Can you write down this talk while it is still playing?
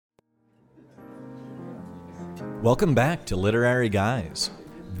Welcome back to Literary Guys.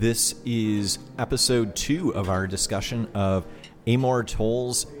 This is episode 2 of our discussion of Amor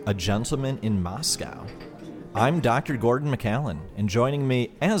Towles' A Gentleman in Moscow. I'm Dr. Gordon McAllen, and joining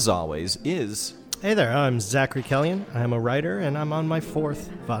me, as always, is... Hey there, I'm Zachary Kellyan. I'm a writer, and I'm on my 4th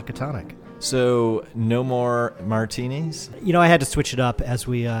vodka tonic. So, no more martinis? You know, I had to switch it up as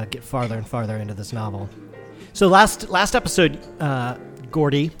we get farther and farther into this novel. So last episode,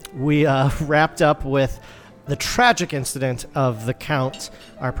 Gordy, we wrapped up with the tragic incident of the Count,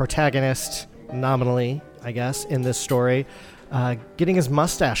 our protagonist, nominally, I guess, in this story, getting his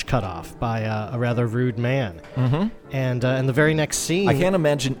mustache cut off by a rather rude man. Mm-hmm. And in the very next scene... I can't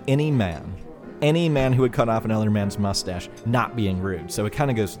imagine any man who would cut off another man's mustache not being rude. So it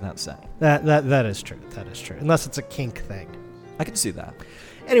kind of goes without saying. That is true. That is true. Unless it's a kink thing. I can see that.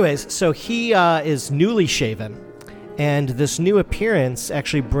 Anyways, so he is newly shaven. And this new appearance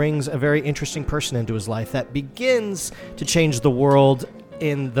actually brings a very interesting person into his life that begins to change the world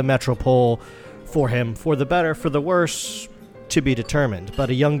in the metropole for him, for the better, for the worse, to be determined. But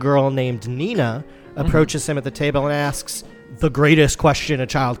a young girl named Nina approaches him at the table and asks the greatest question a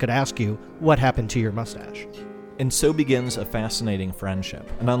child could ask you: what happened to your mustache? And so begins a fascinating friendship,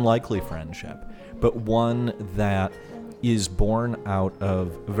 an unlikely friendship, but one that is born out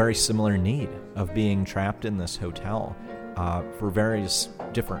of a very similar need of being trapped in this hotel for various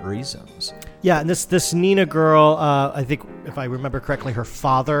different reasons. Yeah, and this Nina girl, I think, if I remember correctly, her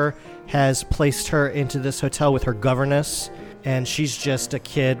father has placed her into this hotel with her governess, and she's just a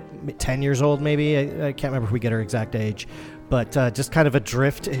kid, 10 years old maybe. I can't remember if we get her exact age, but just kind of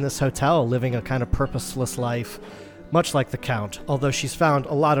adrift in this hotel, living a kind of purposeless life, much like the Count, although she's found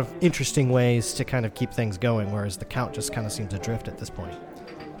a lot of interesting ways to kind of keep things going, whereas the Count just kind of seems adrift at this point.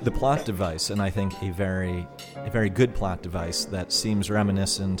 The plot device, and I think a very good plot device that seems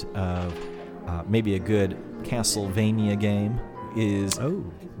reminiscent of maybe a good Castlevania game, is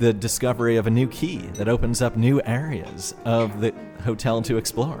the discovery of a new key that opens up new areas of the hotel to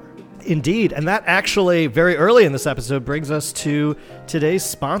explore. Indeed, and that actually, very early in this episode, brings us to today's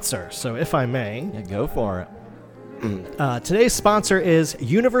sponsor. So if I may... Yeah, go for it. Today's sponsor is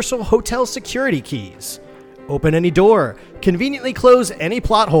Universal Hotel Security Keys. Open any door, conveniently close any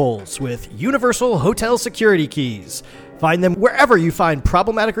plot holes with Universal Hotel Security Keys. Find them wherever you find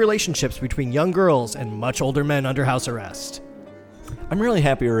problematic relationships between young girls and much older men under house arrest. I'm really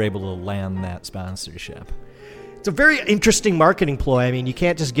happy we were able to land that sponsorship. It's a very interesting marketing ploy. I mean, you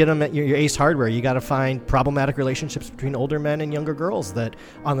can't just get them at your Ace Hardware. You got to find problematic relationships between older men and younger girls that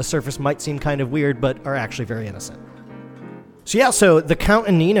on the surface might seem kind of weird, but are actually very innocent. So the Count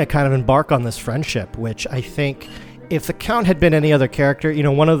and Nina kind of embark on this friendship, which I think if the Count had been any other character, you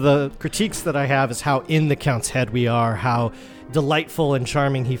know, one of the critiques that I have is how in the Count's head we are, how delightful and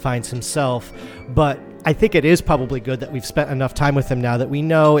charming he finds himself. But I think it is probably good that we've spent enough time with him now that we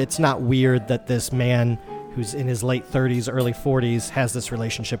know it's not weird that this man who's in his late 30s, early 40s, has this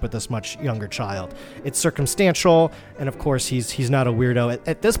relationship with this much younger child. It's circumstantial, and of course he's not a weirdo.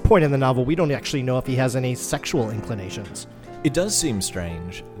 At this point in the novel, we don't actually know if he has any sexual inclinations. It does seem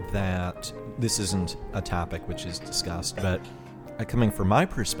strange that this isn't a topic which is discussed, but coming from my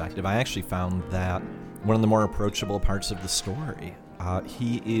perspective, I actually found that one of the more approachable parts of the story.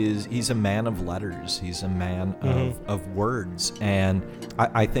 He's a man of letters. He's a man of words. And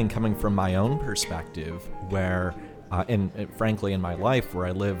I think coming from my own perspective, where, and frankly in my life, where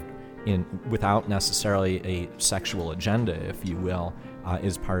I lived without necessarily a sexual agenda, if you will,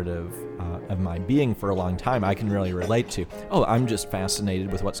 is part of my being for a long time, I can really relate to, I'm just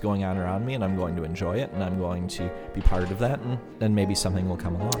fascinated with what's going on around me, and I'm going to enjoy it, and I'm going to be part of that, and then maybe something will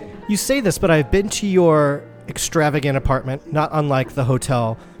come along. You say this, but I've been to your extravagant apartment, not unlike the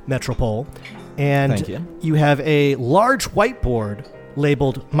Hotel Metropole, and Thank you. You have a large whiteboard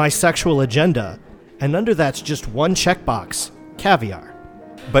labeled My Sexual Agenda, and under that's just one checkbox, caviar.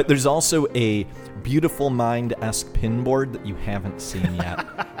 But there's also a Beautiful Mind-esque pinboard that you haven't seen yet.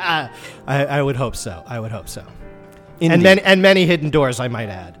 I would hope so. I would hope so. Indeed. And many hidden doors, I might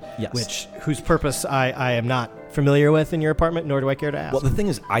add. Yes. Whose purpose I am not familiar with in your apartment, nor do I care to ask. Well, the thing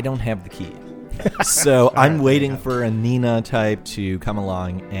is, I don't have the key. So I'm waiting for a Nina type to come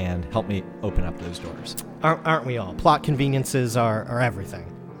along and help me open up those doors. Aren't we all? Plot conveniences are everything.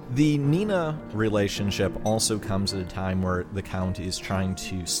 The Nina relationship also comes at a time where the Count is trying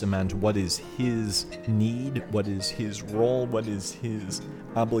to cement what is his need, what is his role, what is his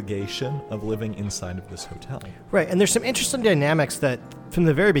obligation of living inside of this hotel. Right, and there's some interesting dynamics that from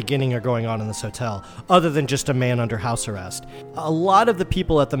the very beginning are going on in this hotel, other than just a man under house arrest. A lot of the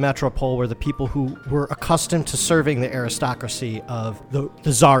people at the Metropole were the people who were accustomed to serving the aristocracy of the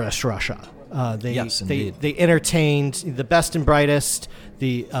Tsarist Russia. Yes, indeed. They entertained the best and brightest,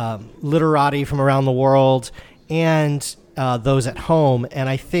 the literati from around the world, and those at home. And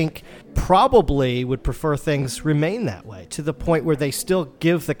I think probably would prefer things remain that way, to the point where they still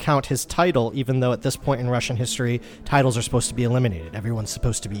give the Count his title, even though at this point in Russian history, titles are supposed to be eliminated. Everyone's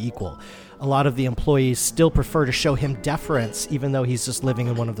supposed to be equal. A lot of the employees still prefer to show him deference, even though he's just living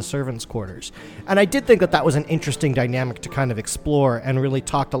in one of the servants' quarters. And I did think that that was an interesting dynamic to kind of explore, and really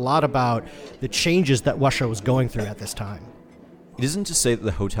talked a lot about the changes that Russia was going through at this time. It isn't to say that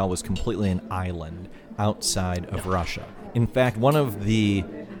the hotel was completely an island outside of Russia. In fact, one of the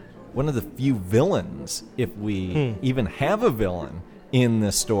few villains, if we even have a villain in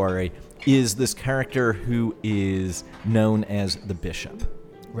this story, is this character who is known as the Bishop.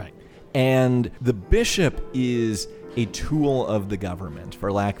 Right. And the Bishop is a tool of the government,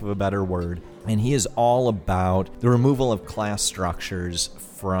 for lack of a better word, and he is all about the removal of class structures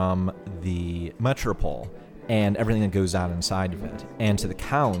from the metropole and everything that goes on inside of it. And to the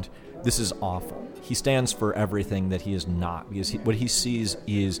Count, this is awful. He stands for everything that he is not, because what he sees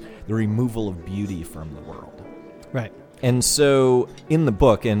is the removal of beauty from the world. Right. And so in the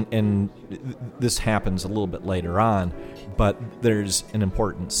book, and this happens a little bit later on, but there's an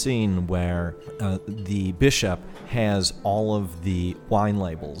important scene where the Bishop has all of the wine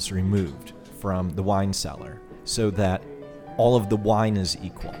labels removed from the wine cellar so that all of the wine is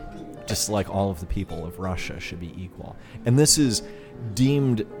equal, just like all of the people of Russia should be equal. And this is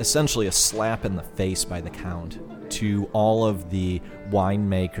deemed essentially a slap in the face by the Count to all of the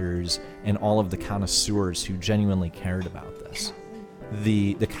winemakers and all of the connoisseurs who genuinely cared about this.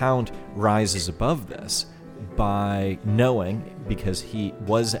 The Count rises above this by knowing, because he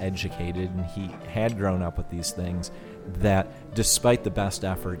was educated and he had grown up with these things, that despite the best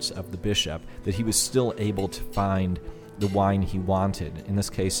efforts of the Bishop, that he was still able to find the wine he wanted. In this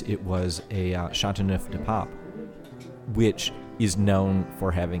case, it was a Chateauneuf du Pape, which is known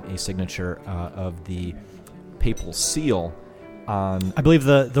for having a signature of the papal seal on... I believe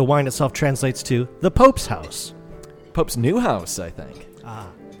the wine itself translates to the Pope's house. Pope's new house, I think.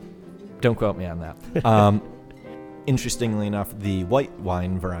 Don't quote me on that. Interestingly enough, the white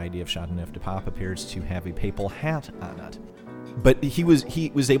wine variety of Chateauneuf du Pape appears to have a papal hat on it. But he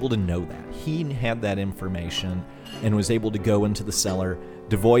was able to know that. He had that information and was able to go into the cellar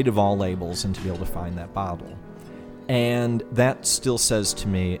devoid of all labels and to be able to find that bottle. And that still says to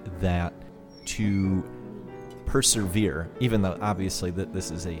me that to persevere, even though obviously that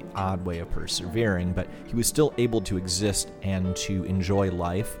this is an odd way of persevering, but he was still able to exist and to enjoy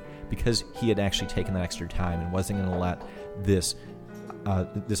life because he had actually taken that extra time and wasn't going to let this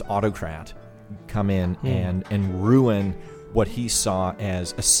autocrat come in and ruin what he saw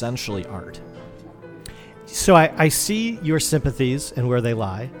as essentially art. So I see your sympathies and where they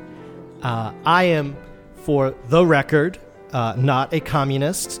lie. I am, for the record, not a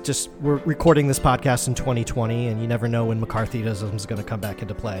communist. Just we're recording this podcast in 2020, and you never know when McCarthyism is going to come back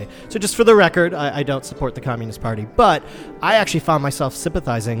into play. So just for the record, I don't support the Communist Party. But I actually found myself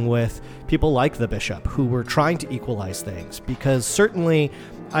sympathizing with people like the Bishop who were trying to equalize things, because certainly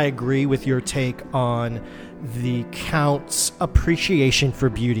I agree with your take on the Count's appreciation for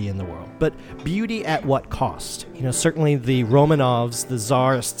beauty in the world. But beauty at what cost? You know, certainly the Romanovs, the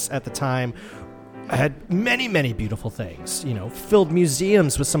Tsarists at the time, had many, many beautiful things, you know, filled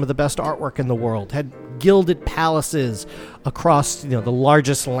museums with some of the best artwork in the world, had gilded palaces across, you know, the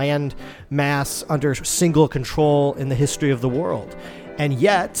largest land mass under single control in the history of the world. And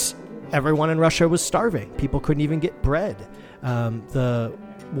yet, everyone in Russia was starving. People couldn't even get bread. The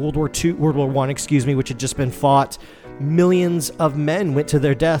World War I, which had just been fought, millions of men went to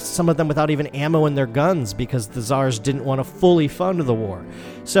their deaths, some of them without even ammo in their guns because the Tsars didn't want to fully fund the war.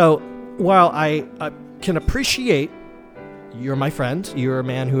 So while I can appreciate, you're my friend, you're a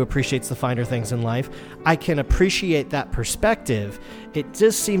man who appreciates the finer things in life, I can appreciate that perspective. It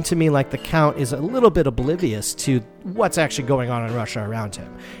does seem to me like the Count is a little bit oblivious to what's actually going on in Russia around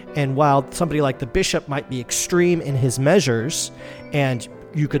him. And while somebody like the Bishop might be extreme in his measures, and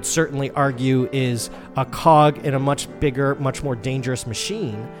you could certainly argue is a cog in a much bigger, much more dangerous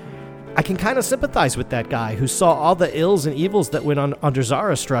machine, I can kind of sympathize with that guy who saw all the ills and evils that went on under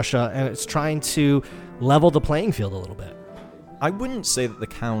Tsarist Russia, and it's trying to level the playing field a little bit. I wouldn't say that the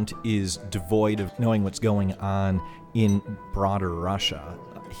Count is devoid of knowing what's going on in broader Russia.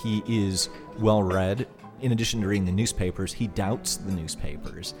 He is well-read. In addition to reading the newspapers, he doubts the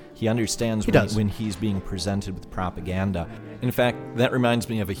newspapers. He understands when he's being presented with propaganda. In fact, that reminds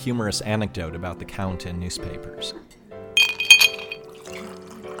me of a humorous anecdote about the Count and newspapers.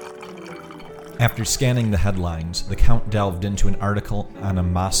 After scanning the headlines, the Count delved into an article on a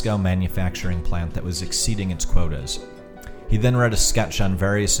Moscow manufacturing plant that was exceeding its quotas. He then read a sketch on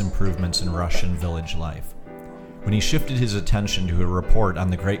various improvements in Russian village life. When he shifted his attention to a report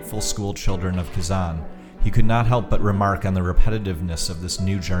on the grateful school children of Kazan, he could not help but remark on the repetitiveness of this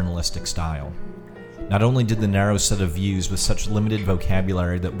new journalistic style. Not only did the narrow set of views with such limited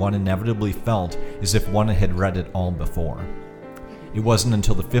vocabulary that one inevitably felt as if one had read it all before. It wasn't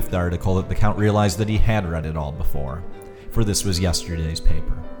until the 5th article that the Count realized that he had read it all before, for this was yesterday's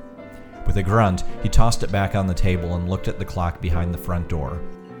paper. With a grunt, he tossed it back on the table and looked at the clock behind the front door.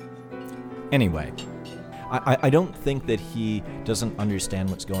 Anyway, I don't think that he doesn't understand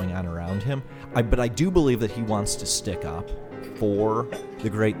what's going on around him, but I do believe that he wants to stick up for the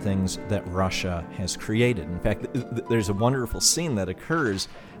great things that Russia has created. In fact, there's a wonderful scene that occurs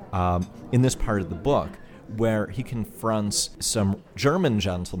in this part of the book where he confronts some German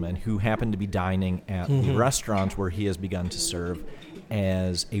gentlemen who happen to be dining at the restaurant where he has begun to serve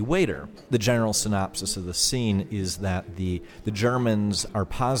as a waiter. The general synopsis of the scene is that the Germans are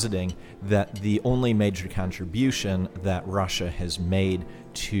positing that the only major contribution that Russia has made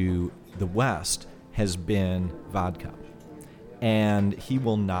to the West has been vodka. And he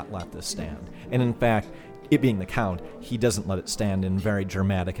will not let this stand. And in fact, it being the Count, he doesn't let it stand in very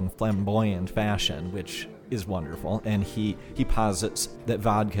dramatic and flamboyant fashion, which is wonderful. And he posits that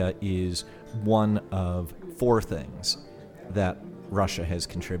vodka is one of 4 things that Russia has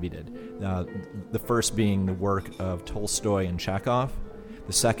contributed. The first being the work of Tolstoy and Chekhov,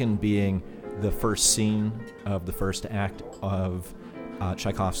 the second being the first scene of the first act of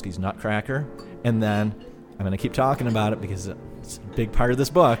Tchaikovsky's Nutcracker, and then, I'm going to keep talking about it because it's a big part of this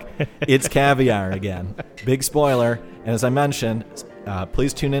book, it's caviar again. Big spoiler, and as I mentioned,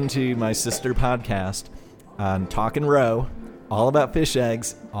 please tune into my sister podcast on Talkin' Row, all about fish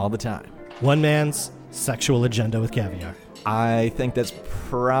eggs all the time. One man's sexual agenda with caviar. I think that's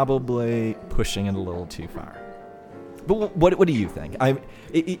probably pushing it a little too far. But what do you think?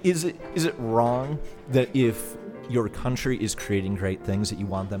 Is it wrong that if your country is creating great things that you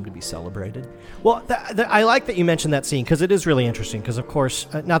want them to be celebrated? Well, I like that you mentioned that scene because it is really interesting because, of course,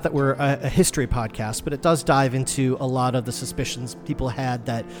 not that we're a history podcast, but it does dive into a lot of the suspicions people had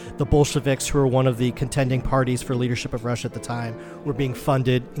that the Bolsheviks, who were one of the contending parties for leadership of Russia at the time, were being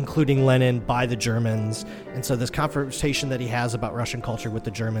funded, including Lenin, by the Germans. And so this conversation that he has about Russian culture with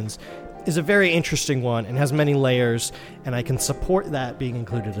the Germans is a very interesting one and has many layers, and I can support that being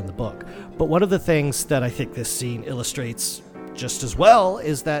included in the book. But one of the things that I think this scene illustrates just as well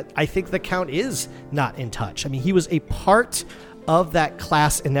is that I think the Count is not in touch. I mean, he was a part of that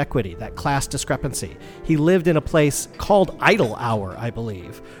class inequity, that class discrepancy. He lived in a place called Idle Hour, I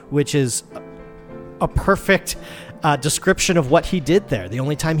believe, which is a perfect description of what he did there. The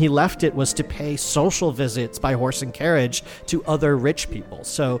only time he left it was to pay social visits by horse and carriage to other rich people.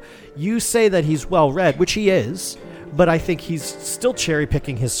 So you say that he's well-read, which he is, but I think he's still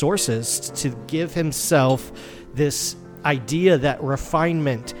cherry-picking his sources to give himself this idea that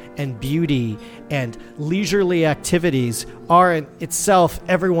refinement and beauty and leisurely activities are in itself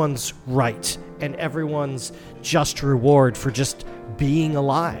everyone's right and everyone's just reward for just being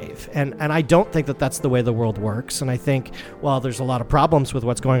alive. And I don't think that that's the way the world works. And I think, while there's a lot of problems with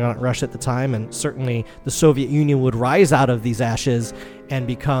what's going on in Russia at the time, and certainly the Soviet Union would rise out of these ashes and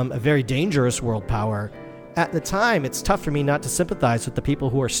become a very dangerous world power, at the time, it's tough for me not to sympathize with the people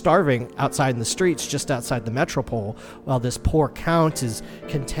who are starving outside in the streets just outside the metropole, while this poor Count is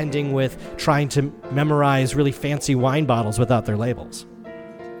contending with trying to memorize really fancy wine bottles without their labels.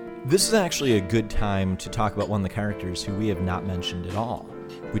 This is actually a good time to talk about one of the characters who we have not mentioned at all,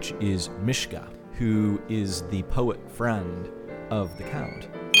 which is Mishka, who is the poet friend of the Count.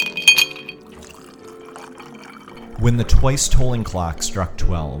 When the twice-tolling clock struck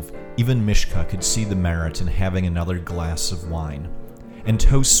 12, even Mishka could see the merit in having another glass of wine. And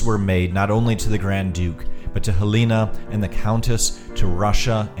toasts were made not only to the Grand Duke, but to Helena and the Countess, to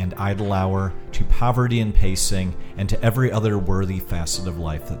Russia and Idle Hour, to poverty and pacing, and to every other worthy facet of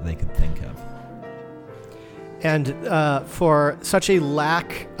life that they could think of. And for such a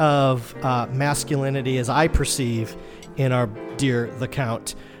lack of masculinity as I perceive in our dear the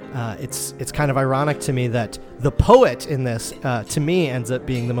Count, it's kind of ironic to me that the poet in this, to me, ends up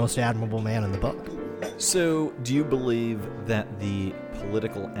being the most admirable man in the book. So, do you believe that the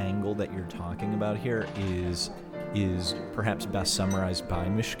political angle that you're talking about here is perhaps best summarized by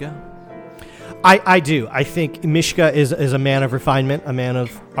Mishka? I do. I think Mishka is a man of refinement, a man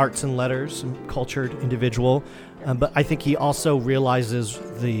of arts and letters, a cultured individual. But I think he also realizes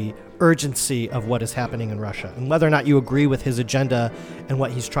the urgency of what is happening in Russia. And whether or not you agree with his agenda and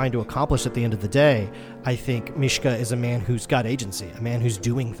what he's trying to accomplish at the end of the day, I think Mishka is a man who's got agency, a man who's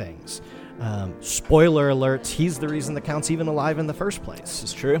doing things. Spoiler alerts, he's the reason the Count's even alive in the first place. This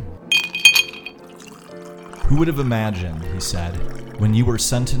is true. Who would have imagined, he said, when you were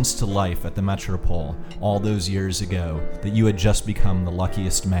sentenced to life at the Metropole all those years ago, that you had just become the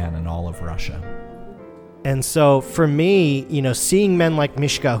luckiest man in all of Russia? And so for me, seeing men like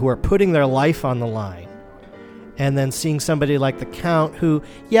Mishka who are putting their life on the line, and then seeing somebody like the Count who,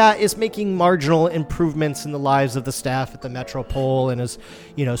 is making marginal improvements in the lives of the staff at the Metropole and is,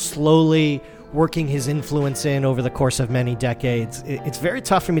 slowly working his influence in over the course of many decades. It's very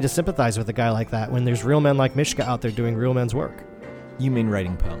tough for me to sympathize with a guy like that when there's real men like Mishka out there doing real men's work. You mean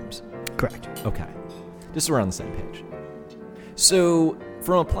writing poems? Correct. Okay. Just so we're on the same page. So,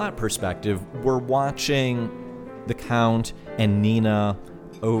 from a plot perspective, we're watching the Count and Nina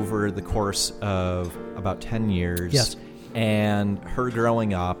over the course of about 10 years. Yes. And her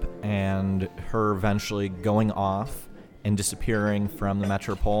growing up and her eventually going off and disappearing from the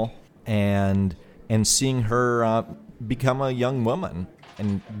Metropole and seeing her become a young woman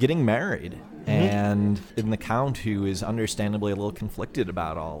and getting married. Mm-hmm. And in the Count, who is understandably a little conflicted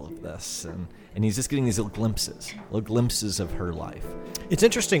about all of this. And he's just getting these little glimpses of her life. It's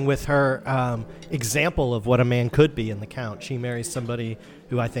interesting with her example of what a man could be in the Count. She marries somebody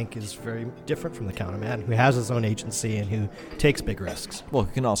who I think is very different from the Count, a man who has his own agency and who takes big risks. Well,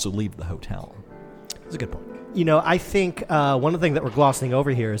 he can also leave the hotel. That's a good point. I think one of the things that we're glossing over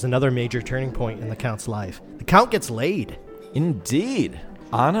here is another major turning point in the Count's life. The Count gets laid. Indeed.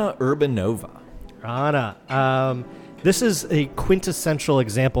 Anna Urbanova. Anna. This is a quintessential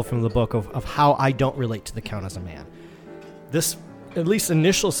example from the book of how I don't relate to the Count as a man. This, at least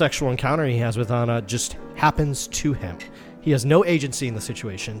initial sexual encounter he has with Anna, just happens to him. He has no agency in the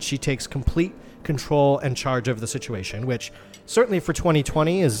situation. She takes complete control and charge of the situation, which certainly for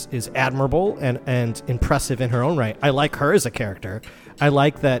 2020 is admirable and impressive in her own right. I like her as a character. I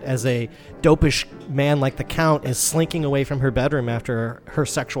like that as a dopish man like the Count is slinking away from her bedroom after her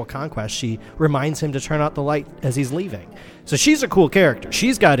sexual conquest. She reminds him to turn out the light as he's leaving. So she's a cool character.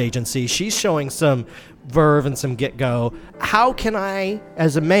 She's got agency. She's showing some verve and some get-go. How can I,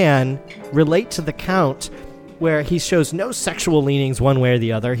 as a man, relate to the Count where he shows no sexual leanings one way or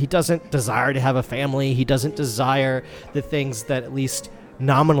the other? He doesn't desire to have a family. He doesn't desire the things that at least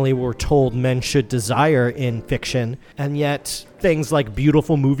nominally we're told men should desire in fiction. And yet things like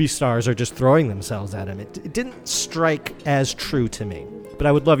beautiful movie stars are just throwing themselves at him. It didn't strike as true to me. But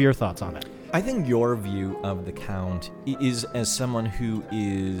I would love your thoughts on it. I think your view of the Count is as someone who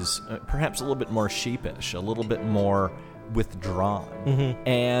is perhaps a little bit more sheepish, a little bit more withdrawn. Mm-hmm.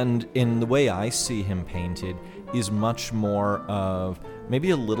 And in the way I see him painted is much more of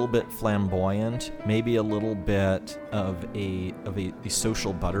maybe a little bit flamboyant, maybe a little bit of a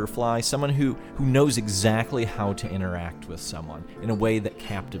social butterfly, someone who knows exactly how to interact with someone in a way that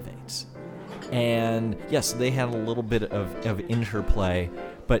captivates. And yes, they had a little bit of interplay,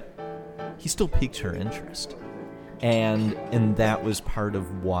 but he still piqued her interest. And that was part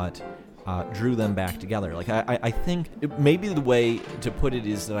of what drew them back together. Like I think maybe the way to put it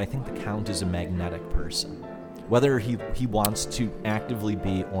is that I think the Count is a magnetic person, whether he wants to actively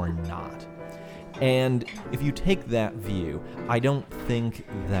be or not. And if you take that view, I don't think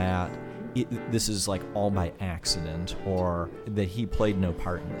that this is like all by accident or that he played no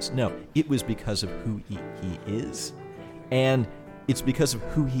part in this. No, it was because of who he is. And it's because of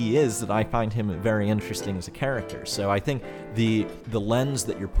who he is that I find him very interesting as a character. So I think the lens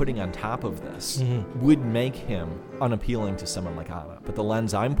that you're putting on top of this would make him unappealing to someone like Anna. But the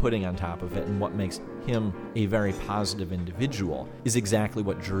lens I'm putting on top of it and what makes him a very positive individual is exactly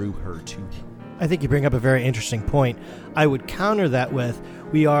what drew her to him. I think you bring up a very interesting point. I would counter that with,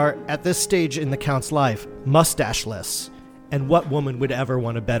 we are, at this stage in the Count's life, mustacheless. And what woman would ever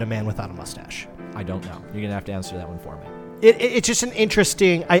want to bed a man without a mustache? I don't know. You're going to have to answer that one for me. It's just an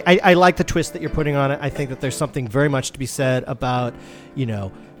interesting... I like the twist that you're putting on it. I think that there's something very much to be said about,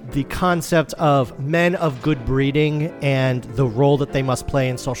 the concept of men of good breeding and the role that they must play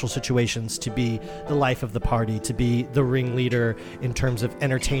in social situations to be the life of the party, to be the ringleader in terms of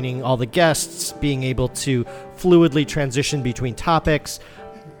entertaining all the guests, being able to fluidly transition between topics.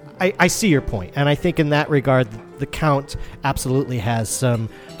 I see your point, and I think in that regard, the Count absolutely has some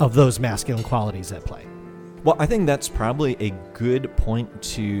of those masculine qualities at play. Well, I think that's probably a good point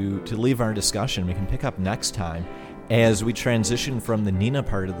to leave our discussion. We can pick up next time as we transition from the Nina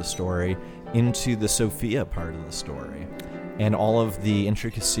part of the story into the Sophia part of the story and all of the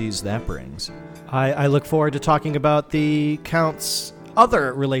intricacies that brings. I look forward to talking about the Count's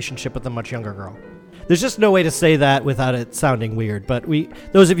other relationship with a much younger girl. There's just no way to say that without it sounding weird. But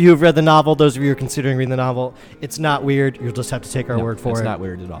those of you who've read the novel, those of you who are considering reading the novel, it's not weird. You'll just have to take our word for it. It's not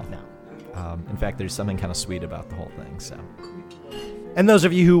weird at all. No. In fact, there's something kind of sweet about the whole thing. So. And those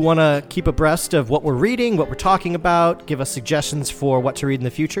of you who want to keep abreast of what we're reading, what we're talking about, give us suggestions for what to read in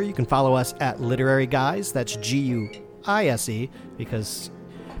the future, you can follow us at Literary Guise. That's Guise, because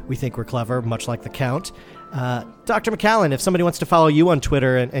we think we're clever, much like the Count. Dr. McCallan, if somebody wants to follow you on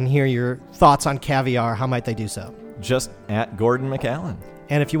Twitter and hear your thoughts on caviar, how might they do so? Just at Gordon McCallan.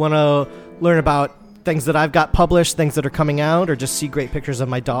 And if you want to learn about things that I've got published, things that are coming out, or just see great pictures of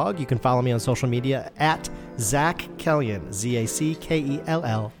my dog, you can follow me on social media at Zach Kellyan,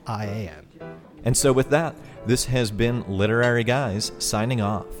 ZACKELLIAN. And so with that, this has been Literary Guys signing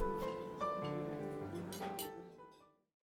off.